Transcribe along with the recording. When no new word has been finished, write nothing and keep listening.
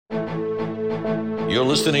You're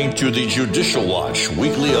listening to the Judicial Watch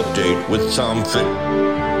Weekly Update with Tom Fitton.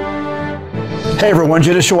 Hey everyone,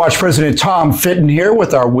 Judicial Watch President Tom Fitton here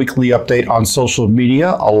with our weekly update on social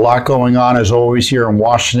media. A lot going on as always here in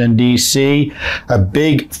Washington, D.C. A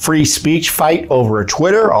big free speech fight over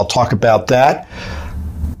Twitter. I'll talk about that.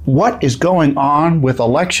 What is going on with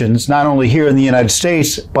elections, not only here in the United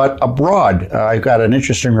States, but abroad? I've got an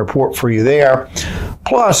interesting report for you there.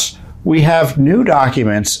 Plus, we have new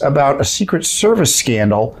documents about a Secret Service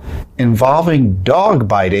scandal involving dog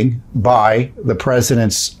biting by the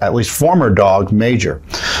president's, at least former dog, Major.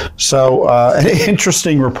 So an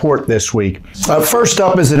interesting report this week. First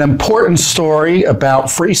up is an important story about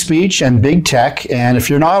free speech and big tech. And if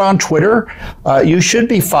you're not on Twitter, you should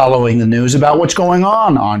be following the news about what's going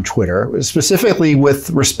on Twitter, specifically with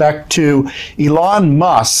respect to Elon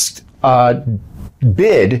Musk's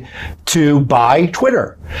bid to buy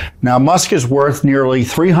Twitter. Now, Musk is worth nearly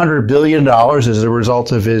 $300 billion as a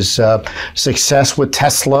result of his success with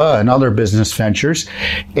Tesla and other business ventures.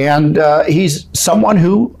 And he's someone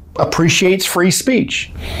who appreciates free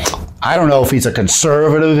speech. I don't know if he's a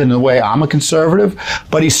conservative in the way I'm a conservative,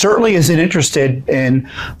 but he certainly isn't interested in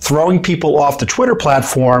throwing people off the Twitter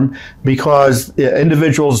platform because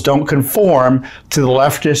individuals don't conform to the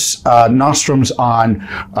leftist nostrums on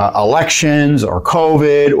elections or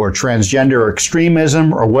COVID or transgender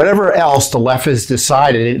extremism or whatever else the left has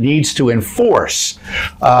decided it needs to enforce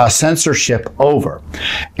censorship over.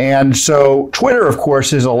 And so Twitter, of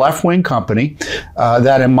course, is a left-wing company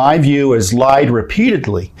that, in my view, has lied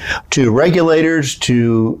repeatedly to regulators,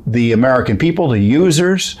 to the American people, to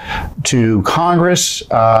users, to Congress,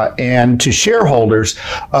 and to shareholders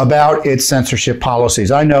about its censorship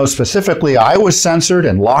policies. I know specifically I was censored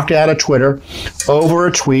and locked out of Twitter over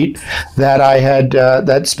a tweet that I had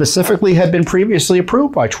that specifically had been previously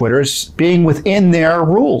approved by Twitter as being within their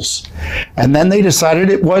rules. And then they decided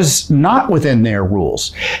it was not within their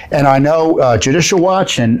rules. And I know Judicial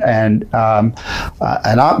Watch and my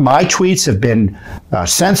tweets have been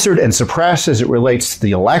censored and suppressed as it relates to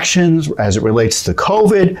the elections, as it relates to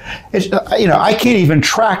COVID. I can't even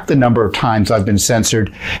track the number of times I've been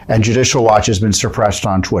censored and Judicial Watch has been suppressed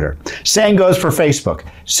on Twitter. Same goes for Facebook.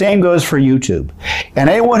 Same goes for YouTube. And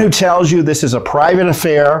anyone who tells you this is a private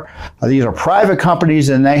affair, these are private companies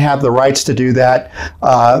and they have the rights to do that,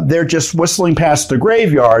 they're just whistling past the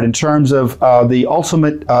graveyard in terms of the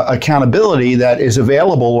ultimate accountability that is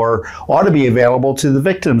available or ought to be available to the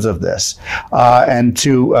victims of this, and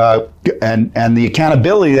the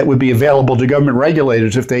accountability that would be available to government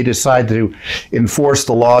regulators if they decide to enforce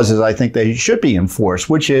the laws as I think they should be enforced,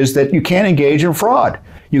 which is that you can't engage in fraud.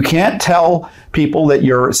 You can't tell people that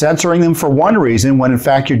you're censoring them for one reason when in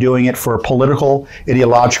fact you're doing it for political,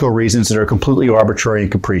 ideological reasons that are completely arbitrary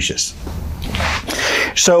and capricious.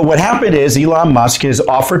 So what happened is Elon Musk has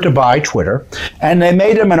offered to buy Twitter, and they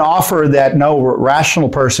made him an offer that no rational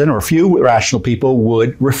person or few rational people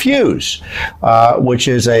would refuse, which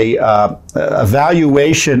is a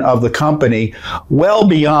valuation of the company well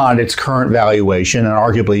beyond its current valuation and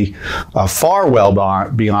arguably far well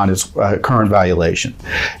beyond its current valuation.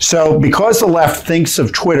 So because the left thinks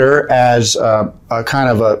of Twitter as a kind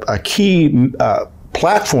of a key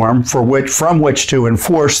platform from which to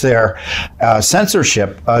enforce their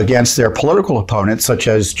censorship against their political opponents, such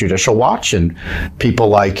as Judicial Watch and people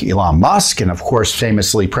like Elon Musk, and of course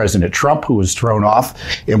famously President Trump, who was thrown off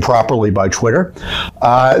improperly by Twitter,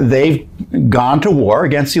 they've gone to war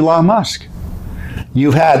against Elon Musk.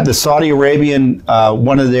 You've had the Saudi Arabian,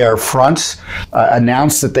 one of their fronts,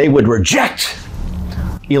 announce that they would reject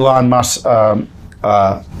Elon Musk's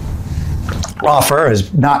offer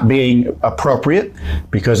as not being appropriate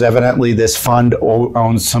because evidently this fund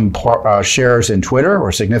owns some shares in Twitter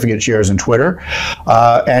or significant shares in Twitter.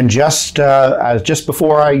 And just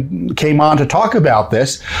before I came on to talk about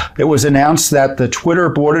this, it was announced that the Twitter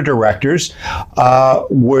board of directors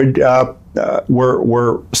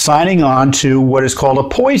were signing on to what is called a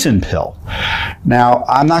poison pill. Now,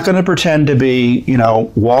 I'm not going to pretend to be,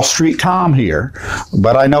 Wall Street Tom here,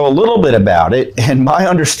 but I know a little bit about it, and my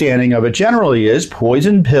understanding of it generally is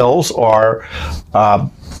poison pills are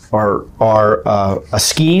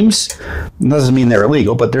schemes. It doesn't mean they're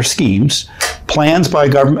illegal, but they're schemes. Plans by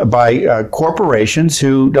corporations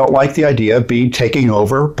who don't like the idea of being taken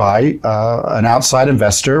over by an outside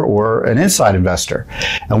investor or an inside investor.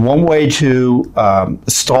 And one way to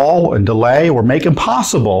stall and delay or make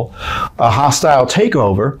impossible a hostile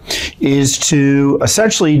takeover is to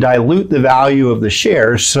essentially dilute the value of the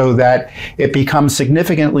shares so that it becomes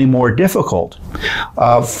significantly more difficult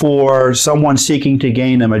for someone seeking to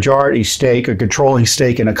gain a majority stake, a controlling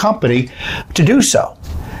stake in a company, to do so.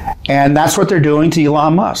 And that's what they're doing to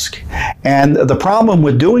Elon Musk. And the problem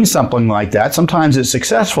with doing something like that, sometimes it's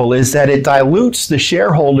successful, is that it dilutes the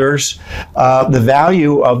shareholders, the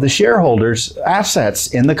value of the shareholders'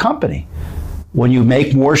 assets in the company. When you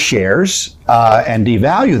make more shares and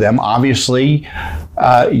devalue them, obviously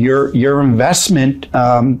your investment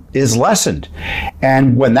is lessened.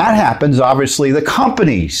 And when that happens, obviously the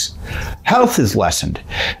company's health is lessened.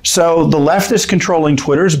 So the left is controlling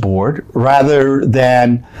Twitter's board rather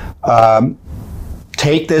than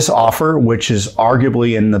take this offer, which is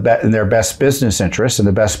arguably in their best business interest, and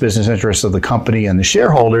the best business interests of the company and the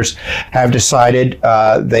shareholders, have decided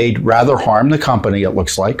they'd rather harm the company, it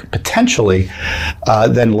looks like, potentially,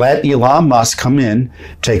 than let Elon Musk come in,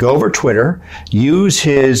 take over Twitter, use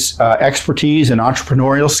his expertise and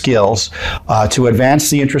entrepreneurial skills to advance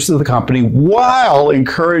the interests of the company while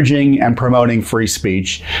encouraging and promoting free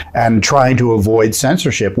speech and trying to avoid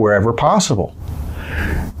censorship wherever possible.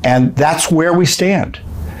 And that's where we stand.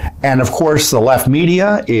 And of course, the left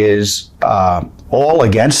media is all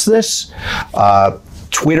against this.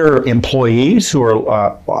 Twitter employees who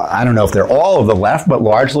are, I don't know if they're all of the left, but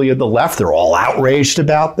largely of the left, they're all outraged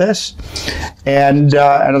about this. And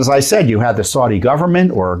as I said, you had the Saudi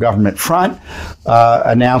government or government front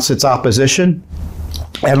announce its opposition.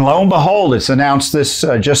 And lo and behold, it's announced this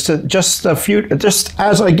just as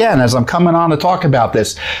I'm coming on to talk about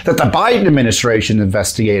this, that the Biden administration is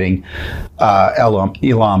investigating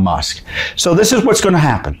Elon Musk. So this is what's going to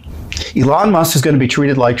happen. Elon Musk is going to be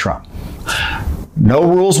treated like Trump. No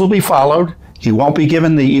rules will be followed. He won't be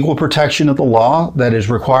given the equal protection of the law that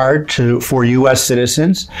is required for U.S.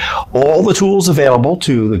 citizens. All the tools available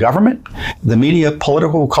to the government, the media,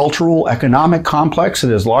 political, cultural, economic complex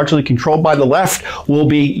that is largely controlled by the left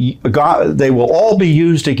they will all be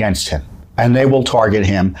used against him. And they will target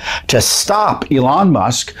him to stop Elon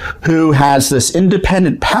Musk, who has this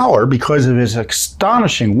independent power because of his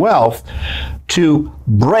astonishing wealth, to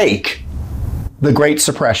break the Great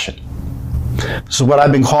Suppression. So what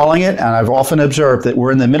I've been calling it, and I've often observed that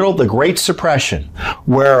we're in the middle of the Great Suppression,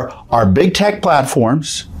 where our big tech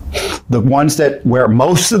platforms, the ones where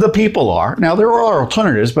most of the people are, now there are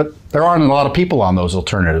alternatives, but there aren't a lot of people on those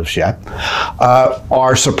alternatives yet,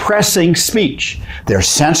 are suppressing speech. They're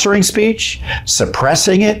censoring speech,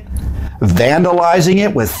 suppressing it, vandalizing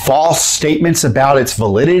it with false statements about its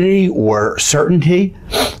validity or certainty,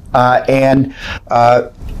 and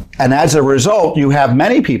as a result, you have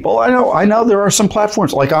many people. I know there are some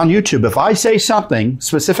platforms like on YouTube. If I say something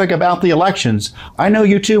specific about the elections, I know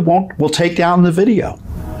YouTube will take down the video.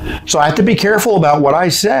 So I have to be careful about what I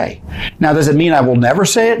say. Now, does it mean I will never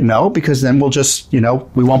say it? No, because then we'll just,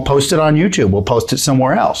 we won't post it on YouTube. We'll post it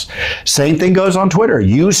somewhere else. Same thing goes on Twitter.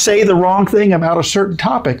 You say the wrong thing about a certain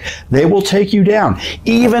topic, they will take you down,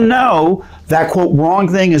 even though that, quote, wrong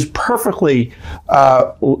thing is perfectly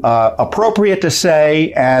appropriate to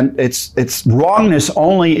say, and its wrongness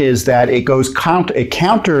only is that it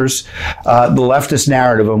counters the leftist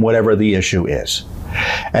narrative on whatever the issue is.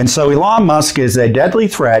 And so Elon Musk is a deadly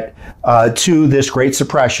threat to this great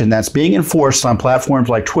suppression that's being enforced on platforms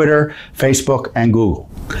like Twitter, Facebook, and Google.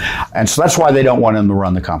 And so that's why they don't want him to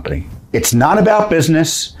run the company. It's not about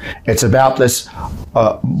business. It's about this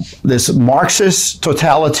Marxist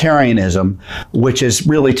totalitarianism, which is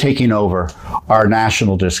really taking over our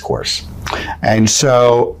national discourse. And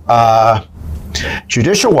so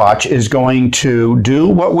Judicial Watch is going to do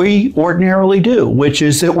what we ordinarily do, which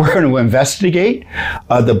is that we're going to investigate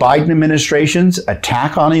the Biden administration's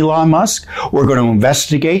attack on Elon Musk. We're going to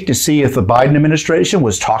investigate to see if the Biden administration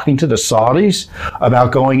was talking to the Saudis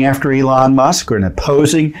about going after Elon Musk and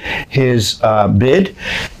opposing his bid.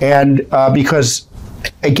 And because,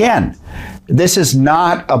 again, this is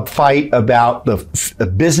not a fight about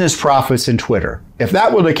the business profits in Twitter. If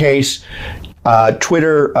that were the case,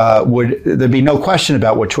 Twitter there'd be no question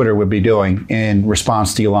about what Twitter would be doing in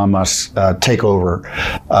response to Elon Musk's takeover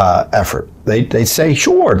effort. They'd say,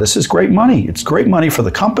 sure, this is great money. It's great money for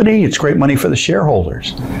the company. It's great money for the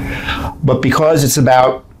shareholders. But because it's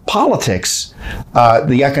about politics,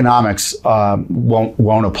 the economics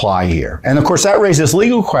won't apply here. And of course, that raises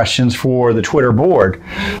legal questions for the Twitter board,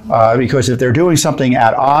 because if they're doing something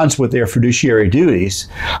at odds with their fiduciary duties,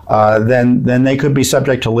 then they could be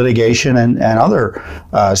subject to litigation and other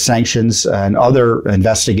sanctions and other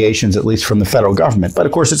investigations, at least from the federal government. But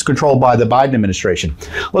of course, it's controlled by the Biden administration.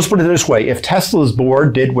 Let's put it this way. If Tesla's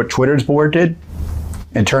board did what Twitter's board did,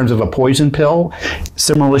 in terms of a poison pill,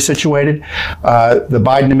 similarly situated, the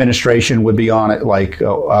Biden administration would be on it like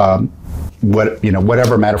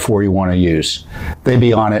whatever metaphor you want to use. They'd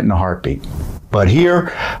be on it in a heartbeat. But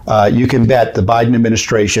here, you can bet the Biden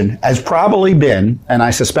administration has probably been, and I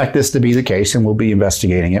suspect this to be the case, and we'll be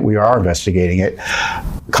investigating it, we are investigating it,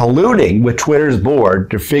 colluding with Twitter's board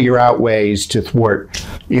to figure out ways to thwart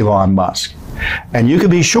Elon Musk. And you can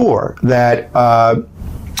be sure that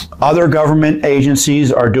other government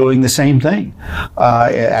agencies are doing the same thing.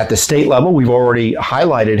 At the state level, we've already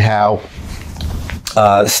highlighted how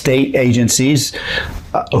state agencies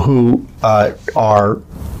who are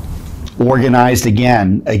organized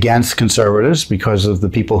again against conservatives because of the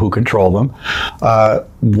people who control them,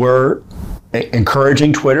 were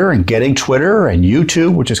encouraging Twitter and getting Twitter and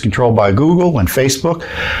YouTube, which is controlled by Google, and Facebook,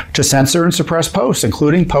 to censor and suppress posts,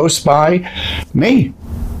 including posts by me,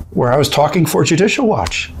 where I was talking for Judicial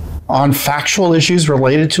Watch on factual issues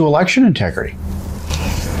related to election integrity.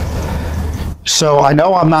 So I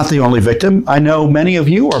know I'm not the only victim. I know many of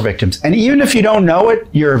you are victims. And even if you don't know it,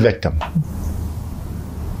 you're a victim.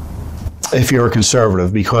 If you're a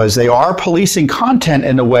conservative, because they are policing content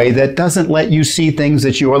in a way that doesn't let you see things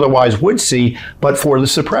that you otherwise would see, but for the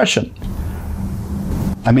suppression.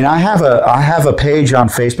 I mean, I have a page on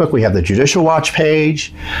Facebook. We have the Judicial Watch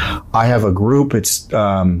page. I have a group. It's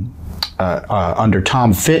under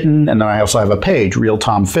Tom Fitton, and then I also have a page, Real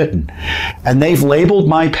Tom Fitton. And they've labeled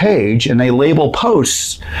my page, and they label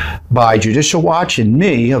posts by Judicial Watch and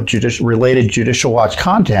me of related Judicial Watch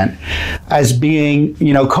content as being,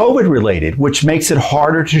 COVID related, which makes it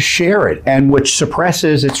harder to share it and which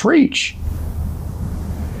suppresses its reach.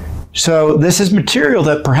 So this is material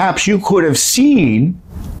that perhaps you could have seen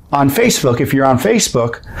on Facebook if you're on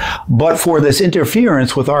Facebook, but for this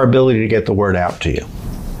interference with our ability to get the word out to you.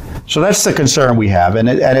 So that's the concern we have, and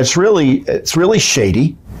it's really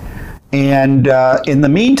shady. And in the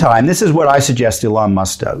meantime, this is what I suggest Elon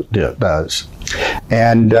Musk does.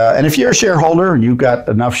 And if you're a shareholder and you've got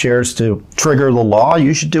enough shares to trigger the law,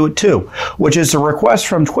 you should do it too, which is a request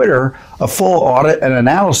from Twitter a full audit and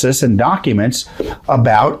analysis and documents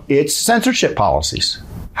about its censorship policies,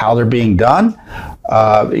 how they're being done.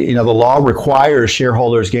 The law requires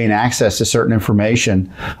shareholders gain access to certain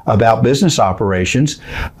information about business operations.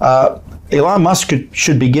 Elon Musk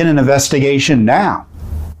should begin an investigation now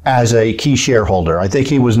as a key shareholder. I think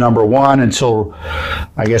he was number one until,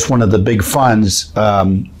 I guess, one of the big funds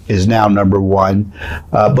is now number one.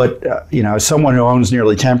 But as someone who owns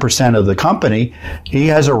nearly 10% of the company, he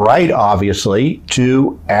has a right, obviously,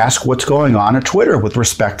 to ask what's going on at Twitter with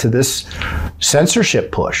respect to this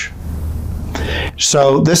censorship push.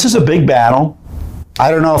 So this is a big battle.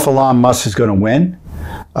 I don't know if Elon Musk is going to win,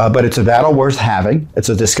 but it's a battle worth having. It's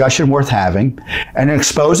a discussion worth having, and it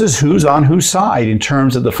exposes who's on whose side in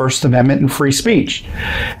terms of the First Amendment and free speech.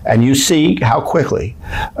 And you see how quickly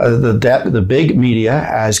the big media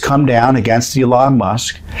has come down against Elon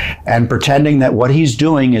Musk and pretending that what he's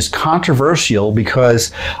doing is controversial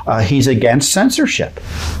because he's against censorship.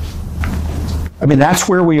 I mean, that's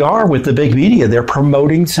where we are with the big media. They're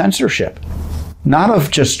promoting censorship. Not of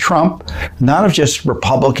just Trump, not of just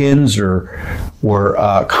Republicans or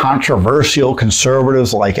controversial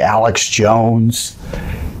conservatives like Alex Jones.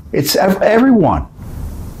 It's everyone.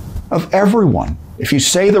 Of everyone. If you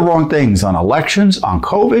say the wrong things on elections, on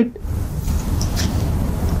COVID,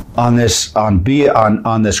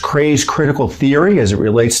 on this crazed critical theory as it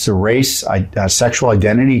relates to race, sexual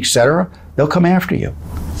identity, etc., they'll come after you.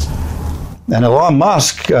 And Elon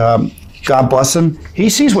Musk, God bless him,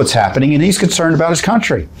 he sees what's happening and he's concerned about his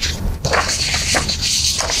country.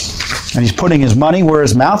 And he's putting his money where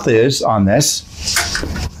his mouth is on this,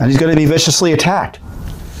 and he's going to be viciously attacked.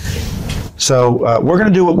 So we're going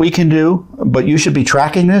to do what we can do, but you should be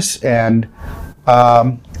tracking this and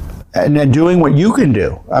then doing what you can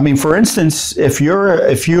do. I mean, for instance, if you're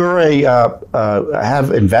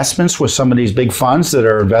have investments with some of these big funds that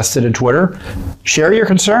are invested in Twitter, share your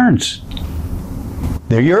concerns.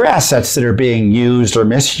 They're your assets that are being used or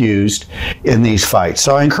misused in these fights.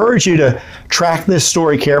 So I encourage you to track this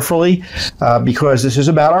story carefully because this is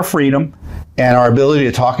about our freedom and our ability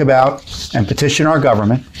to talk about and petition our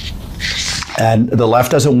government. And the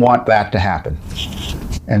left doesn't want that to happen.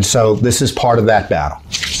 And so this is part of that battle.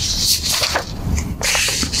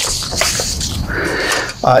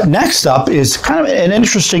 Next up is kind of an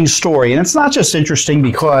interesting story. And it's not just interesting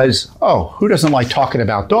because, who doesn't like talking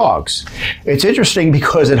about dogs? It's interesting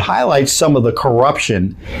because it highlights some of the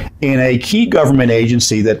corruption in a key government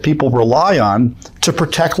agency that people rely on to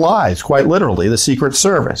protect lives, quite literally, the Secret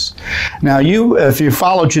Service. Now, if you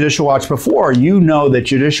followed Judicial Watch before, you know that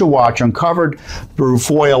Judicial Watch uncovered through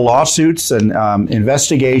FOIA lawsuits and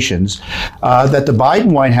investigations that the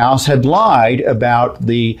Biden White House had lied about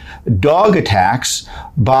the dog attacks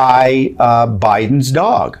by Biden's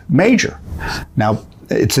dog, Major. Now,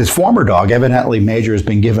 it's his former dog. Evidently, Major has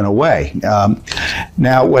been given away.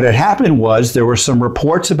 Now, what had happened was there were some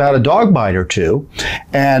reports about a dog bite or two,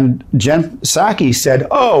 and Jen Psaki said,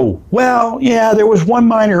 oh, well, yeah, there was one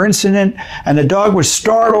minor incident, and the dog was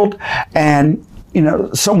startled, and,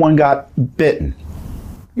 someone got bitten,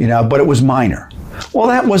 but it was minor. Well,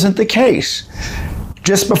 that wasn't the case.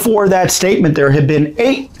 Just before that statement, there had been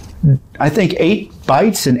 8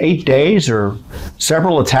 bites in 8 days, or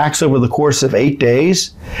several attacks over the course of 8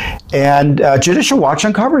 days, and Judicial Watch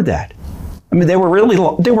uncovered that. I mean, they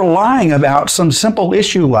were lying about some simple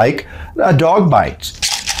issue like dog bites.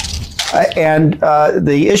 And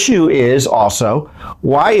the issue is also,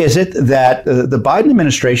 why is it that the Biden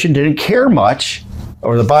administration didn't care much,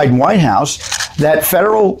 or the Biden White House, that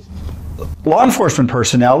federal law enforcement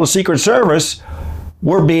personnel, the Secret Service,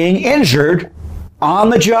 were being injured on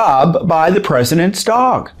the job by the president's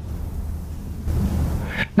dog?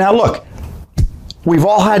 Now, look, we've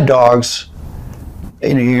all had dogs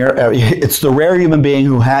in a year. It's the rare human being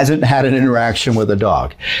who hasn't had an interaction with a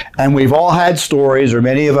dog. And we've all had stories, or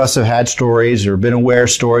many of us have had stories or been aware of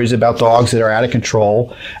stories about dogs that are out of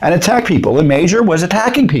control and attack people. And Major was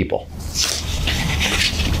attacking people.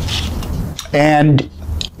 And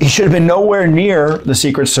he should have been nowhere near the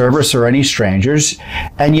Secret Service or any strangers,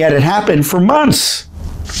 and yet it happened for months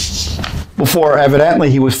before evidently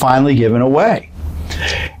he was finally given away.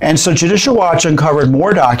 And so Judicial Watch uncovered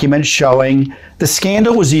more documents showing the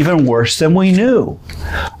scandal was even worse than we knew.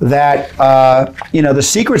 That, the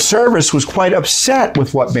Secret Service was quite upset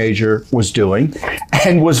with what Major was doing,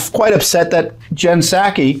 and was quite upset that Jen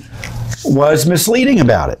Psaki was misleading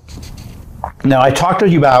about it. Now, I talked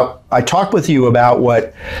with you about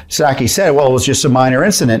what Psaki said. Well, it was just a minor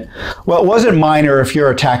incident. Well, it wasn't minor if you're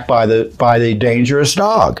attacked by the dangerous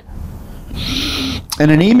dog. In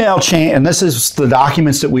an email chain, and this is the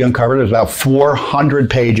documents that we uncovered, it was about 400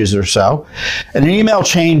 pages or so. In an email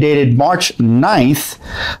chain dated March 9th,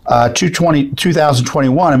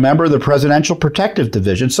 2021, a member of the Presidential Protective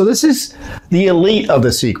Division. So this is the elite of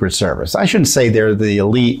the Secret Service. I shouldn't say they're the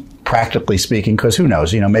elite, practically speaking, because who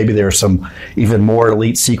knows? Maybe there are some even more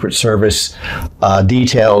elite Secret Service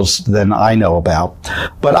details than I know about.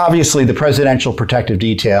 But obviously, the Presidential Protective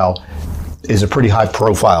Detail is a pretty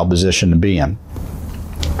high-profile position to be in.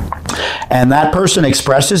 And that person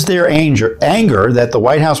expresses their anger that the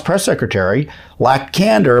White House press secretary lacked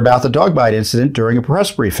candor about the dog bite incident during a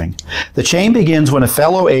press briefing. The chain begins when a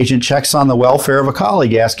fellow agent checks on the welfare of a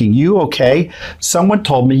colleague, asking, "You okay? Someone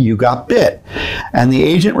told me you got bit." And the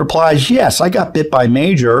agent replies, "Yes, I got bit by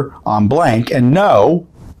Major on blank, and no,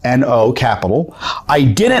 N-O, capital, I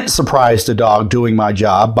didn't surprise the dog doing my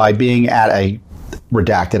job by being at a,"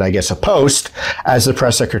 redacted, I guess, a post, as the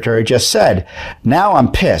press secretary just said. "Now I'm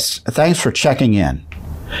pissed. Thanks for checking in."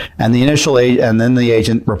 And then the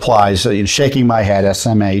agent replies, shaking my head,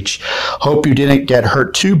 SMH, "Hope you didn't get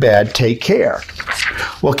hurt too bad. Take care."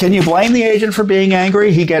 Well, can you blame the agent for being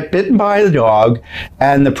angry? He got bitten by the dog,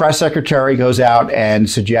 and the press secretary goes out and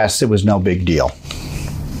suggests it was no big deal.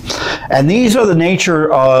 And these are the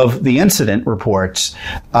nature of the incident reports,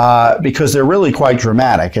 because they're really quite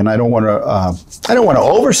dramatic, and I don't want to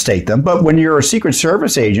overstate them. But when you're a Secret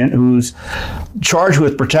Service agent who's charged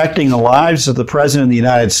with protecting the lives of the President of the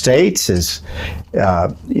United States,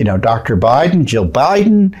 Dr. Biden, Jill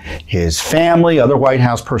Biden, his family, other White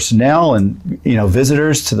House personnel, and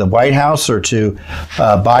visitors to the White House or to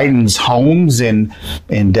Biden's homes in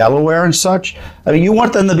Delaware and such, I mean, you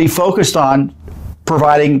want them to be focused on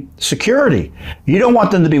providing security. You don't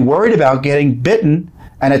want them to be worried about getting bitten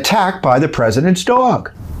and attacked by the president's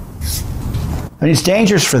dog. I mean, it's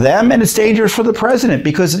dangerous for them, and it's dangerous for the president,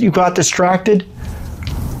 because you've got distracted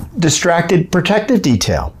protective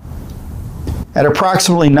detail. At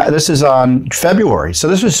approximately, this is on February, so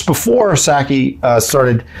this was before Psaki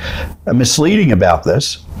started misleading about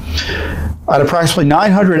this. At approximately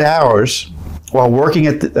 900 hours, while working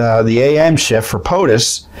at the AM shift for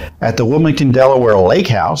POTUS at the Wilmington, Delaware Lake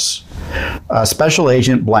House, Special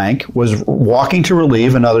Agent Blank was walking to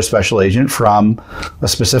relieve another special agent from a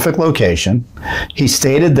specific location. He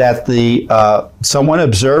stated that someone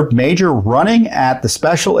observed Major running at the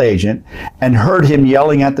special agent and heard him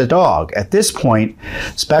yelling at the dog. At this point,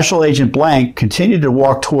 Special Agent Blank continued to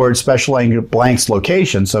walk towards Special Agent Blank's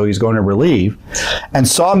location, so he's going to relieve, and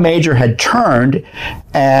saw Major had turned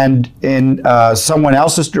and in someone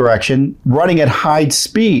else's direction, running at high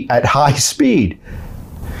speed.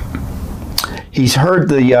 He's heard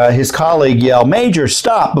his colleague yell, "Major,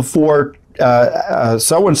 stop," before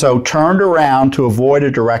so-and-so turned around to avoid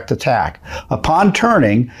a direct attack. Upon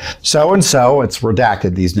turning, so-and-so, it's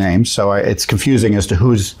redacted these names, so it's confusing as to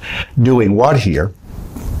who's doing what here,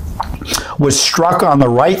 was struck on the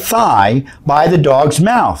right thigh by the dog's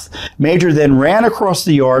mouth. Major then ran across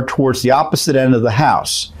the yard towards the opposite end of the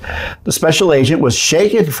house. The special agent was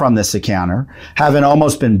shaken from this encounter, having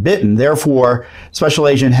almost been bitten. Therefore, special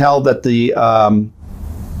agent held that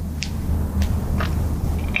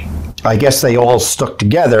I guess they all stuck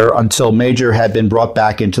together until Major had been brought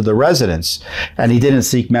back into the residence, and he didn't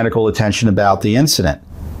seek medical attention about the incident.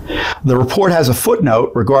 The report has a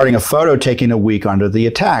footnote regarding a photo taken a week under the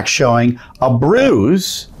attack showing a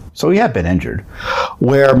bruise, so he had been injured,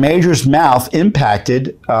 where Major's mouth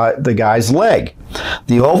impacted the guy's leg.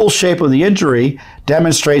 The oval shape of the injury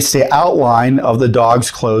demonstrates the outline of the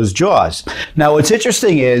dog's closed jaws. Now, what's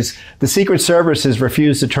interesting is the Secret Service has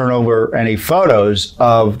refused to turn over any photos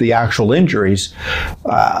of the actual injuries.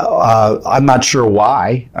 I'm not sure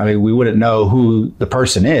why. I mean, we wouldn't know who the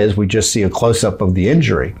person is. We just see a close-up of the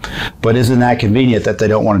injury. But isn't that convenient that they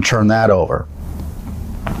don't want to turn that over?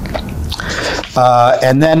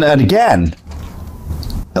 And again,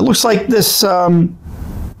 it looks like this...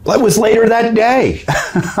 It was later that day.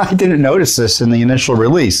 I didn't notice this in the initial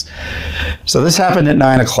release. So this happened at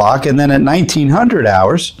 9 o'clock, and then at 1900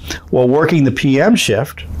 hours, while working the PM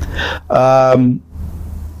shift, a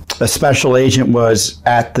special agent was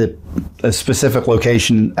at a specific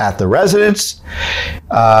location at the residence.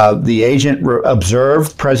 The agent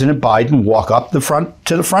observed President Biden walk up to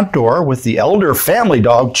the front door with the elder family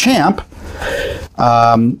dog, Champ.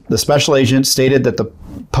 The special agent stated that the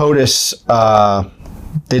POTUS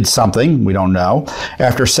did something, we don't know.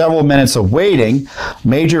 After several minutes of waiting,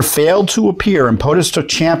 Major failed to appear and POTUS took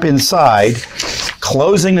Champ inside,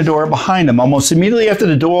 closing the door behind him. Almost immediately after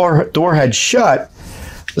the door had shut,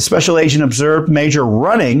 the special agent observed Major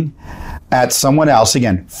running at someone else,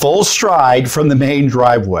 again, full stride from the main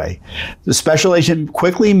driveway. The special agent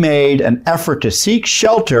quickly made an effort to seek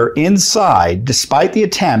shelter inside. Despite the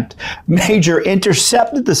attempt, Major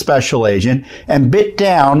intercepted the special agent and bit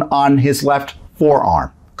down on his left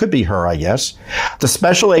forearm. Could be her, I guess. The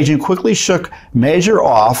special agent quickly shook Major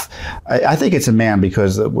off. I think it's a man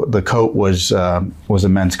because the coat was a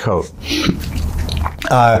men's coat.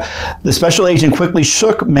 The special agent quickly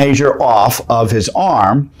shook Major off of his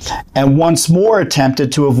arm and once more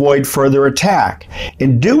attempted to avoid further attack.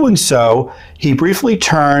 In doing so, he briefly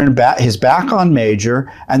turned his back on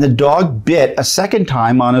Major, and the dog bit a second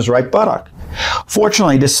time on his right buttock.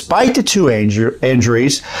 Fortunately, despite the two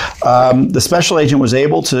injuries, the special agent was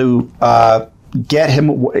able to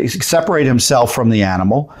separate himself from the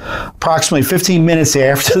animal. Approximately 15 minutes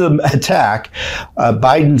after the attack,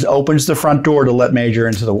 Biden opens the front door to let Major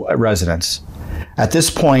into the residence. At this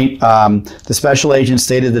point, the special agent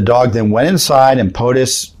stated the dog then went inside and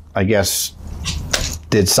POTUS, I guess,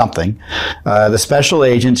 did something. The special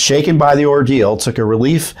agent, shaken by the ordeal, took a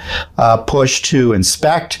relief push to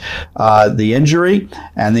inspect the injury,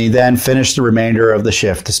 and he then finished the remainder of the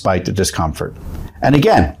shift despite the discomfort. And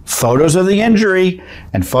again, photos of the injury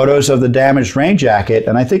and photos of the damaged rain jacket.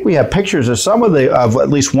 And I think we have pictures of of at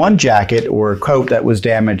least one jacket or coat that was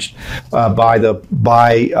damaged by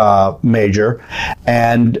Major.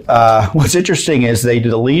 And what's interesting is they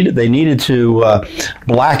needed to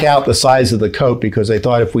black out the size of the coat because they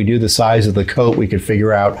thought if we do the size of the coat, we could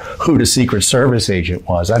figure out who the Secret Service agent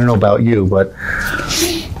was. I don't know about you, but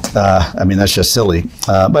I mean, that's just silly.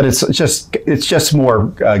 But it's just more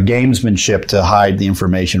gamesmanship to hide the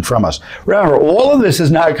information from us. Remember, all of this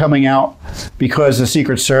is not coming out because the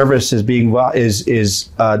Secret Service is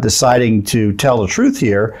deciding to tell the truth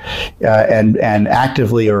here and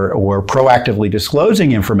actively or proactively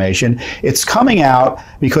disclosing information. It's coming out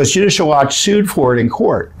because Judicial Watch sued for it in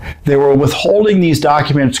court. They were withholding these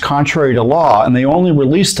documents contrary to law, and they only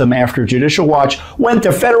released them after Judicial Watch went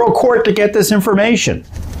to federal court to get this information.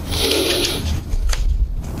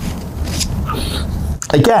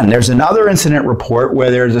 Again, there's another incident report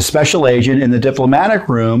where there's a special agent in the diplomatic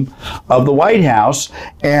room of the White House,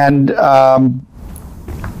 and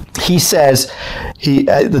he says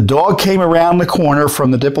the dog came around the corner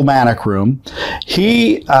from the diplomatic room.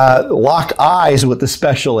 He locked eyes with the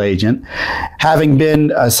special agent, having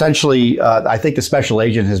been essentially, I think the special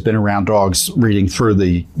agent has been around dogs reading through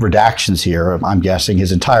the redactions here, I'm guessing,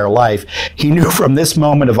 his entire life. He knew from this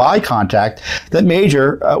moment of eye contact that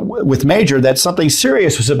Major that something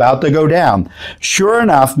serious was about to go down. Sure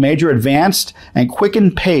enough, Major advanced and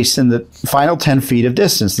quickened pace in the final 10 feet of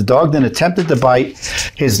distance. The dog then attempted to bite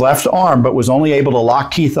his left arm, but was only able to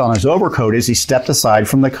lock teeth on his overcoat as he stepped aside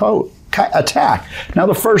from the coat. attack. Now,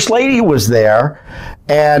 the First Lady was there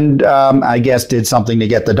and I guess did something to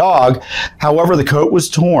get the dog. However, the coat was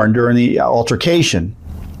torn during the altercation.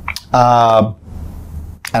 And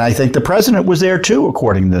I think the president was there too,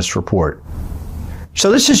 according to this report.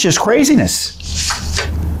 So this is just craziness.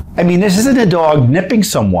 I mean, this isn't a dog nipping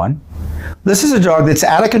someone. This is a dog that's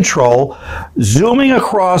out of control, zooming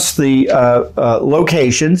across the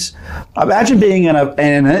locations. Imagine being in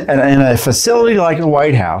a facility like the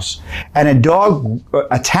White House, and a dog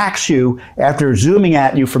attacks you after zooming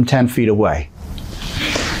at you from 10 feet away.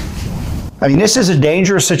 I mean, this is a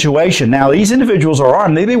dangerous situation. Now, these individuals are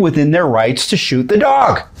armed. They'd be within their rights to shoot the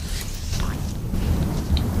dog.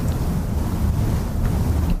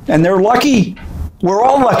 And they're lucky. We're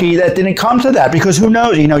all lucky that didn't come to that, because who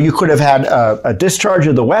knows? You know, you could have had a discharge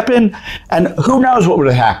of the weapon, and who knows what would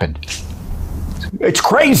have happened. It's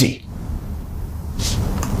crazy.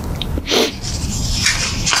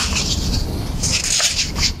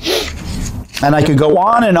 And I could go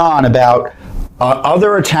on and on about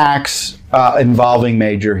other attacks involving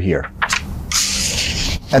Major here.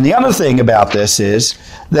 And the other thing about this is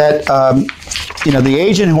that, the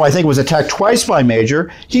agent who I think was attacked twice by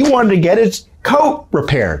Major, he wanted to get his coat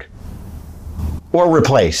repaired or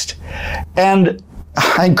replaced. And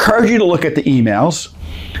I encourage you to look at the emails,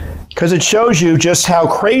 because it shows you just how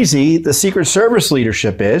crazy the Secret Service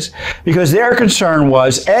leadership is, because their concern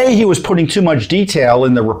was, A, he was putting too much detail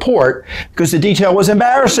in the report because the detail was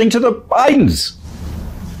embarrassing to the Bidens.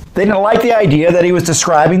 They didn't like the idea that he was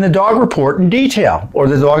describing the dog report in detail or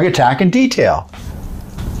the dog attack in detail.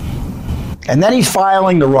 And then he's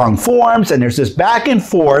filing the wrong forms, and there's this back and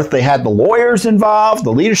forth. They had the lawyers involved,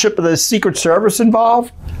 the leadership of the Secret Service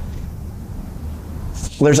involved.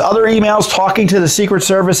 There's other emails talking to the Secret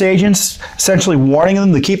Service agents, essentially warning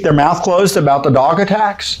them to keep their mouth closed about the dog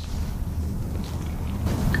attacks.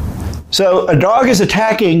 So a dog is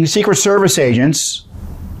attacking Secret Service agents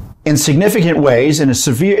in significant ways, and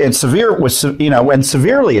severely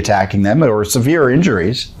attacking them, or severe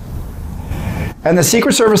injuries. And the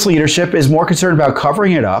Secret Service leadership is more concerned about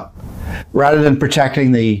covering it up rather than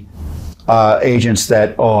protecting the agents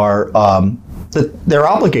that are that they're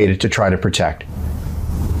obligated to try to protect.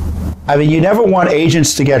 I mean, you never want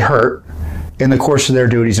agents to get hurt in the course of their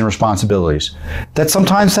duties and responsibilities. That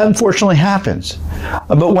sometimes, unfortunately, happens.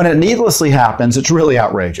 But when it needlessly happens, it's really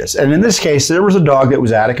outrageous. And in this case, there was a dog that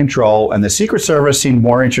was out of control, and the Secret Service seemed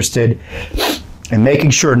more interested in making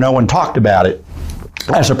sure no one talked about it,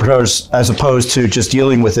 as opposed to just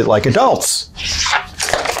dealing with it like adults.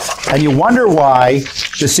 And you wonder why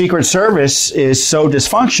the Secret Service is so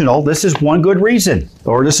dysfunctional. This is one good reason,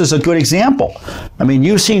 or this is a good example. I mean,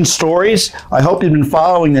 you've seen stories. I hope you've been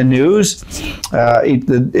following the news.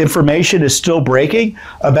 The information is still breaking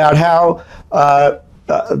about how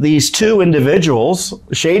these two individuals,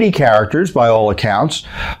 shady characters by all accounts,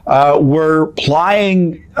 were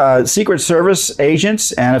plying Secret Service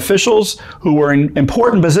agents and officials who were in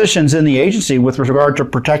important positions in the agency with regard to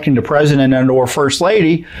protecting the president and or First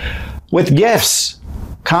Lady with gifts,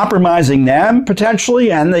 compromising them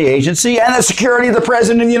potentially and the agency and the security of the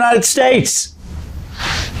president of the United States.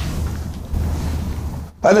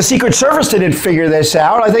 The Secret Service didn't figure this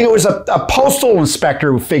out. I think it was a postal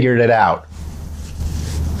inspector who figured it out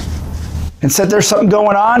and said there's something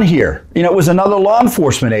going on here. You know, it was another law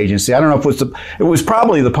enforcement agency. I don't know if it was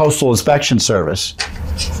probably the Postal Inspection Service.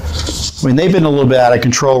 I mean, they've been a little bit out of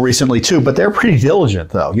control recently too, but they're pretty diligent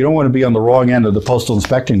though. You don't want to be on the wrong end of the Postal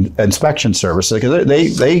Inspection Service, because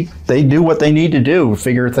they do what they need to do to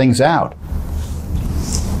figure things out.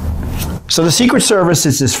 So the Secret Service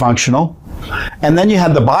is dysfunctional. And then you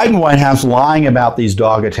have the Biden White House lying about these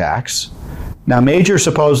dog attacks. Now, Major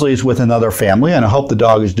supposedly is with another family, and I hope the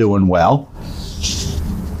dog is doing well.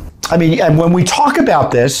 I mean, and when we talk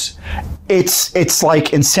about this, it's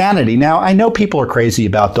like insanity. Now, I know people are crazy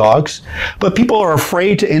about dogs, but people are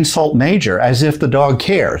afraid to insult Major as if the dog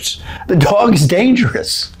cares. The dog is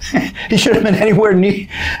dangerous. He should have been anywhere near,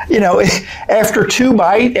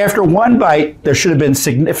 after one bite, there should have been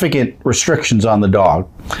significant restrictions on the dog.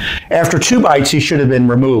 After 2 bites, he should have been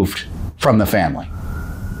removed from the family.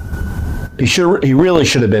 He really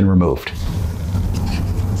should have been removed.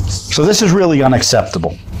 So this is really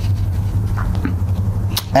unacceptable.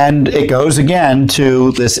 And it goes again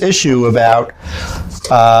to this issue about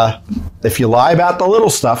if you lie about the little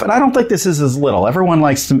stuff, and I don't think this is as little. Everyone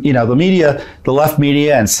likes to, the media, the left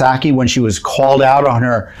media, and Psaki, when she was called out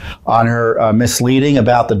on her misleading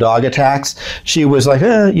about the dog attacks, she was like,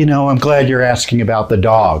 I'm glad you're asking about the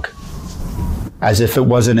dog. As if it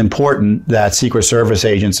wasn't important that Secret Service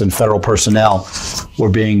agents and federal personnel were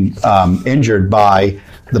being injured by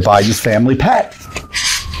the Biden's family pet.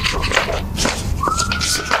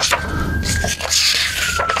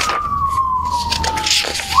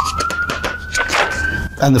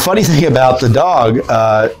 And the funny thing about the dog,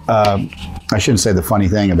 I shouldn't say the funny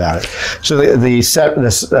thing about it. So the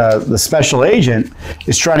special agent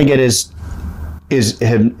is trying to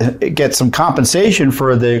get some compensation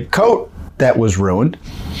for the coat that was ruined,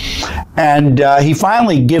 and he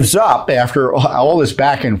finally gives up after all this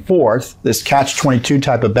back and forth, this catch-22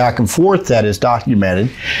 type of back and forth that is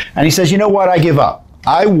documented, and he says, "You know what? I give up.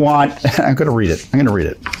 I'm going to read it.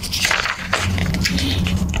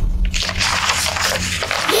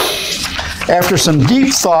 After some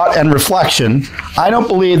deep thought and reflection, I don't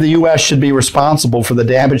believe the U.S. should be responsible for the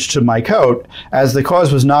damage to my coat, as the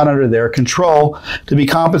cause was not under their control. To be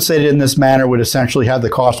compensated in this manner would essentially have the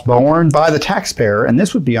cost borne by the taxpayer, and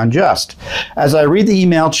this would be unjust. As I read the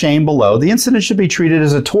email chain below, the incident should be treated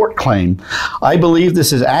as a tort claim. I believe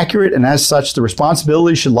this is accurate, and as such, the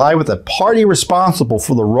responsibility should lie with the party responsible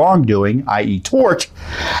for the wrongdoing, i.e. tort,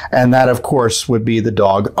 and that, of course, would be the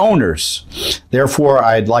dog owners. Therefore,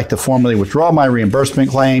 I'd like to formally withdraw my reimbursement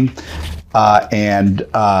claim,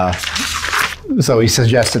 so he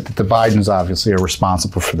suggested that the Bidens obviously are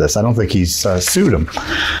responsible for this. I don't think he's sued him.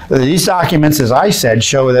 These documents, as I said,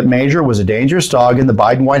 show that Major was a dangerous dog and the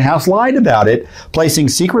Biden White House lied about it, placing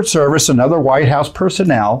Secret Service and other White House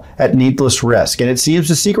personnel at needless risk. And it seems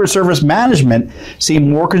the Secret Service management seemed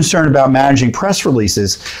more concerned about managing press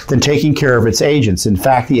releases than taking care of its agents. In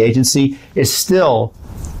fact, the agency is still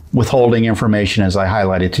withholding information, as I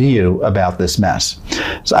highlighted to you, about this mess.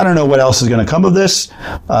 So I don't know what else is going to come of this.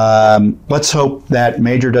 Let's hope that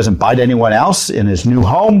Major doesn't bite anyone else in his new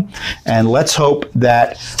home, and let's hope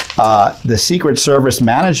that the Secret Service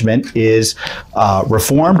management is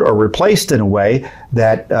reformed or replaced in a way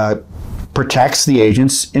that protects the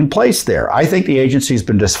agents in place there. I think the agency's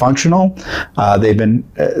been dysfunctional.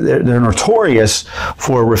 They're notorious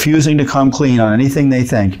for refusing to come clean on anything they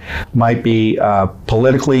think might be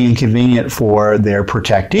politically inconvenient for their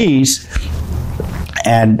protectees.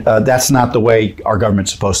 And that's not the way our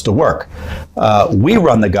government's supposed to work. We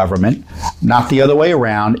run the government, not the other way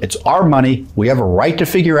around. It's our money. We have a right to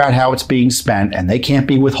figure out how it's being spent, and they can't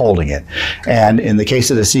be withholding it. And in the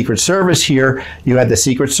case of the Secret Service here, you had the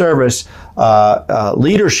Secret Service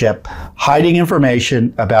leadership hiding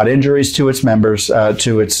information about injuries to its members,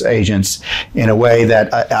 to its agents, in a way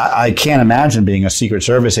that I can't imagine being a Secret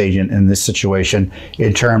Service agent in this situation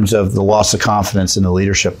in terms of the loss of confidence in the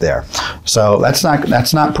leadership there. So that's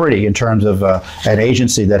not pretty in terms of an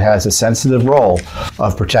agency that has a sensitive role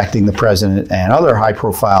of protecting the president and other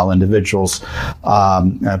high-profile individuals,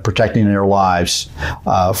 protecting their lives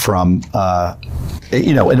from,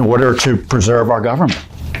 in order to preserve our government.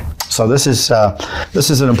 So this is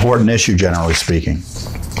an important issue, generally speaking.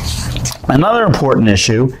 Another important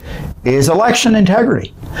issue is election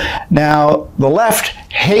integrity. Now, the left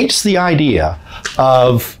hates the idea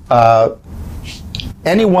of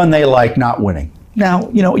anyone they like not winning. Now,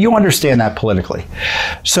 you understand that politically.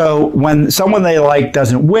 So when someone they like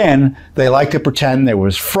doesn't win, they like to pretend there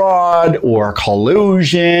was fraud or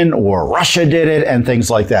collusion or Russia did it and things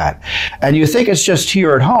like that. And you think it's just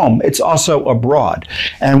here at home. It's also abroad.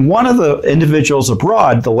 And one of the individuals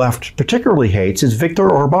abroad the left particularly hates is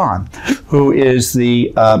Viktor Orban, who is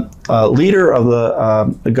the leader of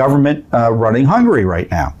the government running Hungary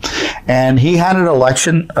right now. And he had an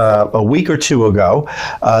election a week or two ago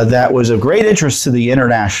that was of great interest to the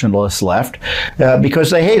internationalist left because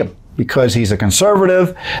they hate him. Because he's a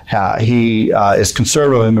conservative, he is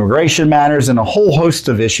conservative in immigration matters and a whole host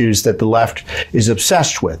of issues that the left is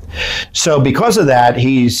obsessed with. So because of that,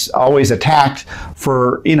 he's always attacked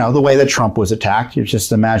for, the way that Trump was attacked. You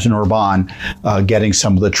just imagine Orban getting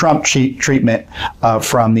some of the Trump treatment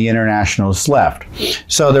from the internationalist left.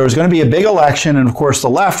 So there was going to be a big election, and of course the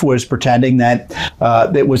left was pretending that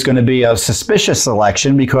it was going to be a suspicious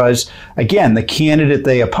election because, again, the candidate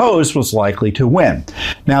they opposed was likely to win.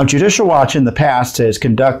 Now, Judicial Watch in the past has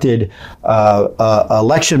conducted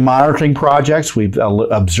election monitoring projects. We've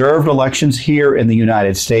observed elections here in the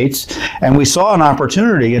United States, and we saw an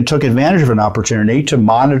opportunity and took advantage of an opportunity to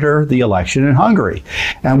monitor the election in Hungary.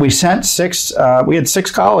 And we sent we had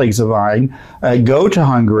six colleagues of mine go to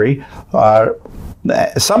Hungary,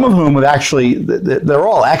 some of whom have actually, they're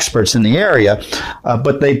all experts in the area,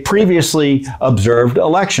 but they previously observed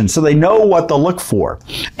elections, so they know what to look for.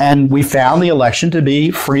 And we found the election to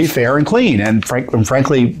be free, fair, and clean, and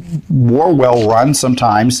frankly, more well run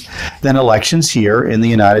sometimes than elections here in the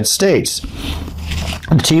United States.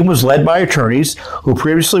 The team was led by attorneys who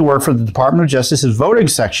previously worked for the Department of Justice's voting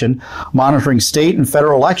section, monitoring state and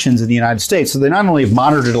federal elections in the United States. So they not only have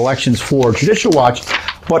monitored elections for Judicial Watch,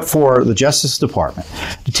 but for the Justice Department.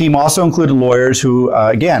 The team also included lawyers who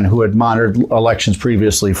had monitored elections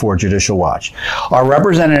previously for Judicial Watch. Our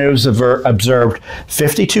representatives observed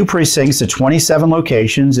 52 precincts at 27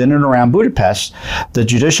 locations in and around Budapest. The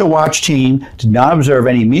Judicial Watch team did not observe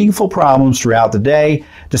any meaningful problems throughout the day,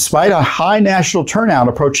 despite a high national turnout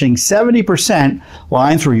approaching 70%.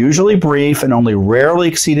 Lines were usually brief and only rarely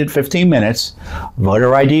exceeded 15 minutes.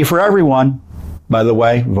 Voter ID for everyone. By the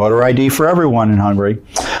way, voter ID for everyone in Hungary.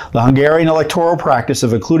 The Hungarian electoral practice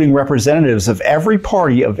of including representatives of every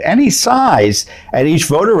party of any size at each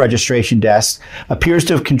voter registration desk appears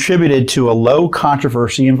to have contributed to a low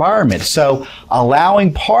controversy environment. So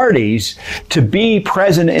allowing parties to be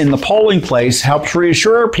present in the polling place helps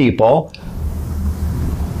reassure people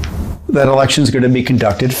that elections are going to be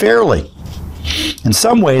conducted fairly. In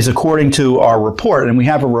some ways, according to our report, and we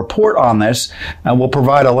have a report on this, and we'll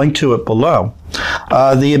provide a link to it below,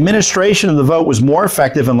 the administration of the vote was more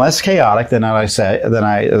effective and less chaotic than I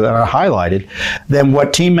highlighted than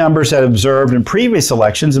what team members had observed in previous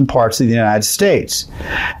elections in parts of the United States.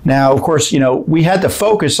 Now, of course, we had to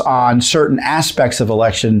focus on certain aspects of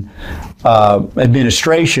election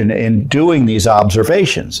administration in doing these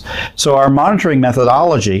observations. So our monitoring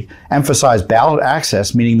methodology emphasized ballot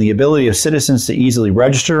access, meaning the ability of citizens to easily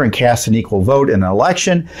register and cast an equal vote in an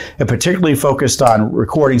election. It particularly focused on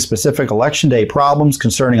recording specific election day problems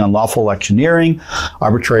concerning unlawful electioneering,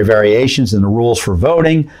 arbitrary variations in the rules for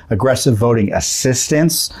voting, aggressive voting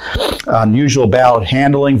assistance, unusual ballot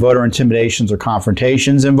handling, voter intimidations or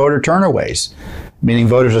confrontations, and voter turnaways. Meaning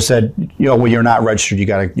voters have said, well, you're not registered,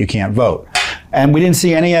 you can't vote. And we didn't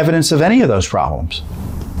see any evidence of any of those problems.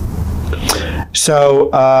 So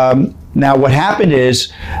now what happened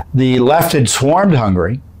is the left had swarmed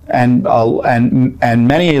Hungary, and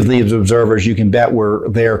many of these observers, you can bet, were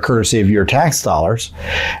there courtesy of your tax dollars,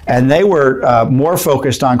 and they were more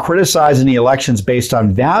focused on criticizing the elections based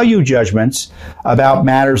on value judgments about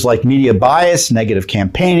matters like media bias, negative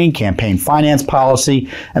campaigning, campaign finance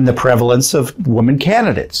policy, and the prevalence of women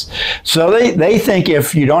candidates. So they think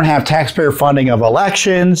if you don't have taxpayer funding of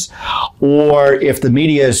elections, or if the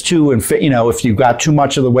media is if you've got too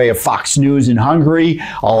much of the way of Fox News in Hungary,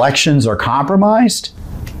 elections are compromised.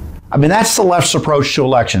 I mean, that's the left's approach to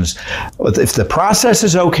elections. If the process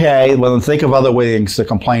is okay, well, then think of other things to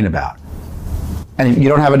complain about. And if you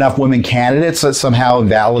don't have enough women candidates, that somehow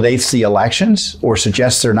invalidates the elections or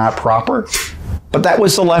suggests they're not proper. But that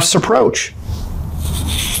was the left's approach.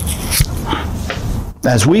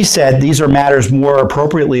 As we said, these are matters more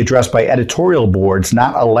appropriately addressed by editorial boards,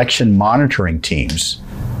 not election monitoring teams.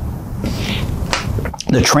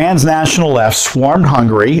 The transnational left swarmed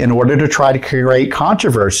Hungary in order to try to create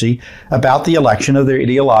controversy about the election of their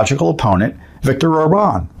ideological opponent, Viktor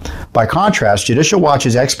Orban. By contrast, Judicial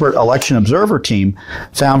Watch's expert election observer team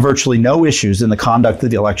found virtually no issues in the conduct of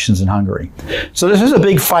the elections in Hungary. So this is a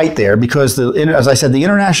big fight there because, as I said, the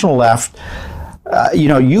international left,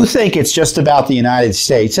 you think it's just about the United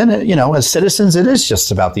States. And, as citizens, it is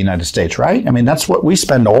just about the United States, right? I mean, that's what we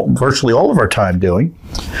spend virtually all of our time doing.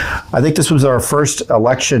 I think this was our first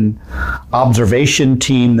election observation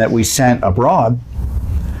team that we sent abroad.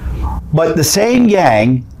 But the same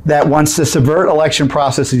gang that wants to subvert election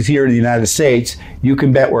processes here in the United States, you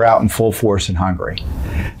can bet we're out in full force in Hungary.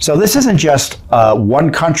 So this isn't just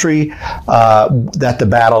one country that the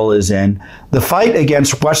battle is in. The fight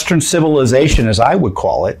against Western civilization, as I would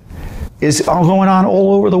call it, is all going on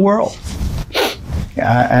all over the world.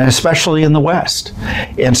 And especially in the West.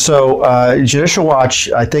 And so Judicial Watch,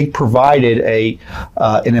 I think, provided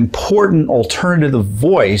an important alternative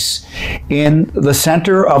voice in the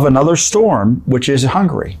center of another storm, which is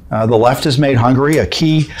Hungary. The left has made Hungary a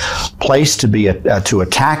key place to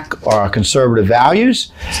attack our conservative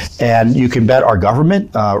values. And you can bet our government,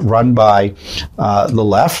 run by the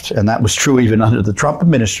left, and that was true even under the Trump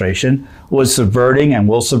administration, was subverting and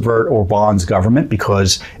will subvert Orban's government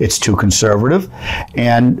because it's too conservative.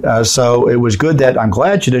 And so it was good that I'm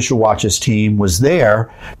glad Judicial Watch's team was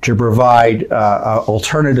there to provide an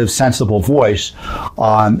alternative, sensible voice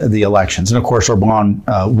on the elections. And of course, Orban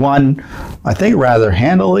won, I think, rather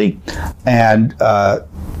handily. And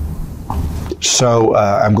so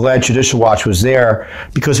I'm glad Judicial Watch was there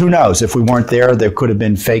because who knows, if we weren't there, there could have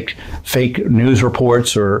been fake news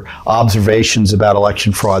reports or observations about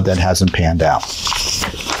election fraud that hasn't panned out.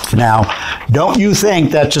 Now, don't you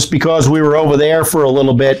think that just because we were over there for a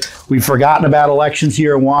little bit, we've forgotten about elections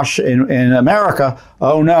here in America?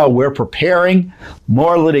 Oh no, we're preparing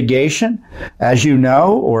more litigation. As you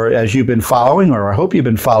know, or as you've been following, or I hope you've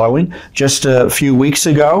been following, just a few weeks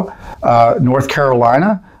ago, North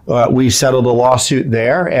Carolina, we settled a lawsuit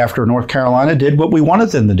there after North Carolina did what we wanted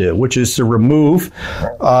them to do, which is to remove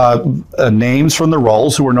names from the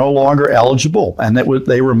rolls who were no longer eligible. And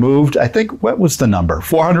they removed, I think, what was the number?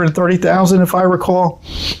 430,000, if I recall.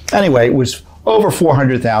 Anyway, it was over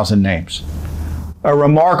 400,000 names. A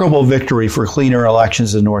remarkable victory for cleaner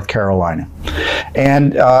elections in North Carolina.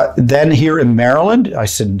 And then here in Maryland, I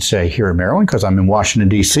shouldn't say here in Maryland because I'm in Washington,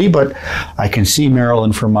 D.C., but I can see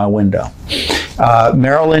Maryland from my window.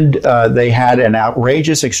 Maryland, they had an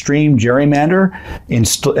outrageous extreme gerrymander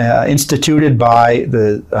instituted by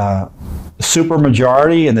the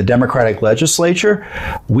supermajority in the Democratic legislature.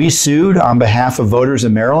 We sued on behalf of voters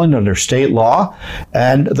in Maryland under state law,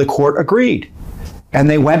 and the court agreed. And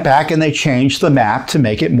they went back and they changed the map to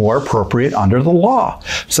make it more appropriate under the law.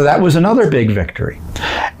 So that was another big victory.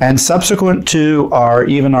 And subsequent to our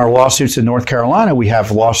lawsuits in North Carolina, we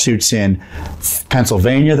have lawsuits in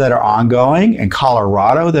Pennsylvania that are ongoing, and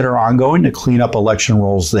Colorado that are ongoing to clean up election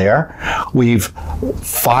rolls there. We've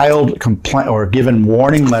filed complaint or given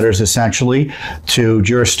warning letters essentially to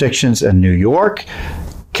jurisdictions in New York,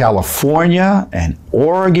 California, and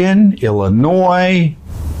Oregon, Illinois,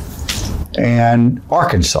 and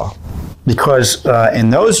Arkansas, because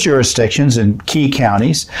in those jurisdictions and key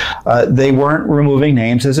counties, they weren't removing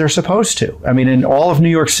names as they're supposed to. I mean, in all of New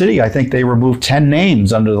York City, I think they removed 10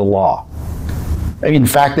 names under the law. I mean, in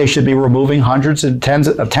fact, they should be removing hundreds and tens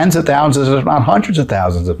of thousands, if not hundreds of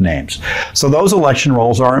thousands of names. So those election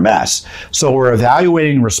rolls are a mess. So we're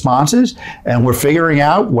evaluating responses, and we're figuring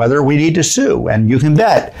out whether we need to sue. And you can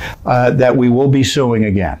bet that we will be suing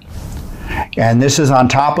again. And this is on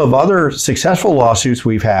top of other successful lawsuits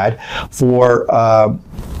we've had for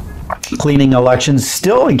cleaning elections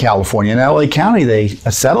still in California. In LA County, they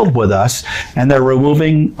settled with us, and they're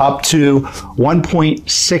removing up to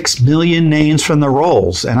 1.6 million names from the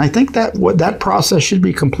rolls. And I think that process should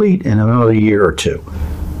be complete in another year or two.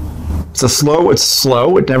 It's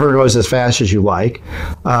slow. It never goes as fast as you like.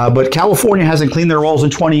 But California hasn't cleaned their rolls in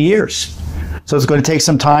 20 years. So it's going to take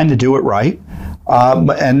some time to do it right.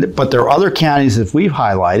 But there are other counties that we've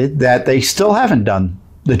highlighted that they still haven't done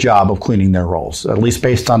the job of cleaning their rolls, at least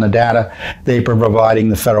based on the data they've been providing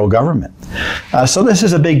the federal government. So this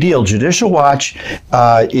is a big deal. Judicial Watch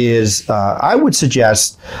is, I would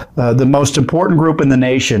suggest, the most important group in the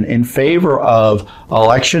nation in favor of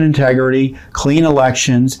election integrity, clean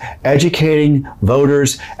elections, educating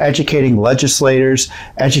voters, educating legislators,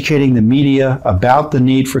 educating the media about the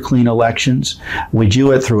need for clean elections. We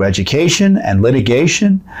do it through education and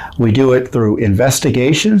litigation. We do it through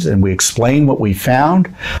investigations, and we explain what we found.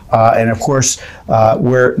 And of course,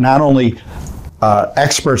 we're not only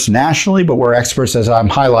experts nationally, but we're experts, as I'm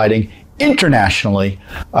highlighting, internationally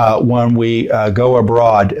when we go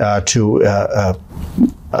abroad to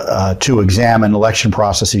examine election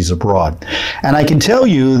processes abroad. And I can tell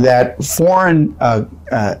you that foreign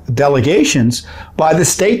delegations by the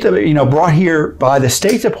state, brought here by the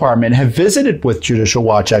State Department, have visited with Judicial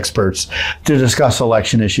Watch experts to discuss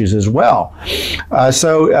election issues as well.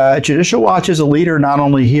 So Judicial Watch is a leader not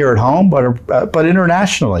only here at home but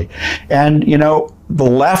internationally. And the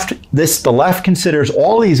left considers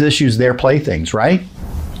all these issues their playthings, right?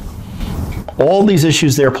 All these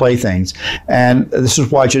issues, their playthings. And this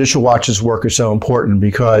is why Judicial Watch's work is so important,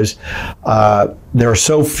 because there are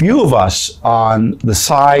so few of us on the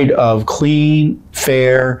side of clean,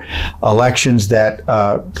 fair elections that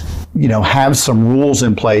have some rules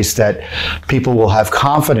in place that people will have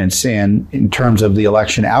confidence in terms of the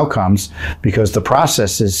election outcomes, because the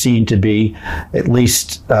process is seen to be at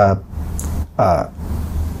least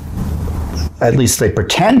they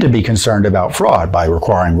pretend to be concerned about fraud by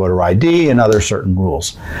requiring voter ID and other certain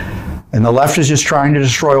rules. And the left is just trying to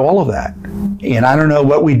destroy all of that. And I don't know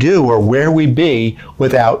what we do or where we'd be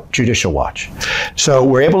without Judicial Watch. So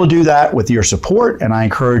we're able to do that with your support, and I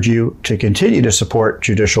encourage you to continue to support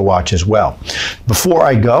Judicial Watch as well. Before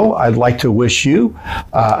I go, I'd like to wish you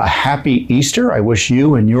a happy Easter. I wish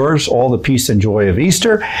you and yours all the peace and joy of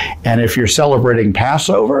Easter. And if you're celebrating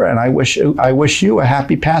Passover, and I wish you a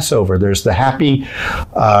happy Passover. There's the happy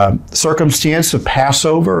circumstance of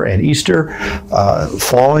Passover and Easter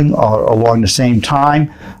falling along the same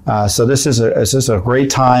time. So this is a great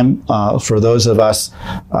time for those of us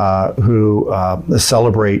who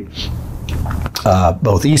celebrate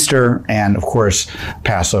both Easter and, of course,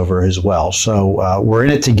 Passover as well. So we're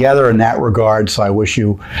in it together in that regard. So I wish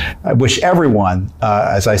everyone,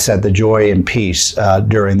 as I said, the joy and peace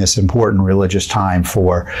during this important religious time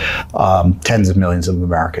for tens of millions of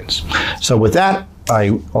Americans. So with that,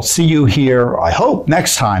 I'll see you here, I hope,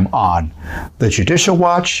 next time on the Judicial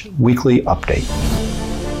Watch Weekly Update.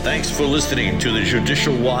 Thanks for listening to the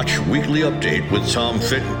Judicial Watch Weekly Update with Tom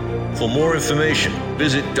Fitton. For more information,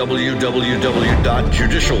 visit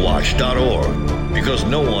www.judicialwatch.org, because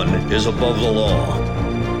no one is above the law.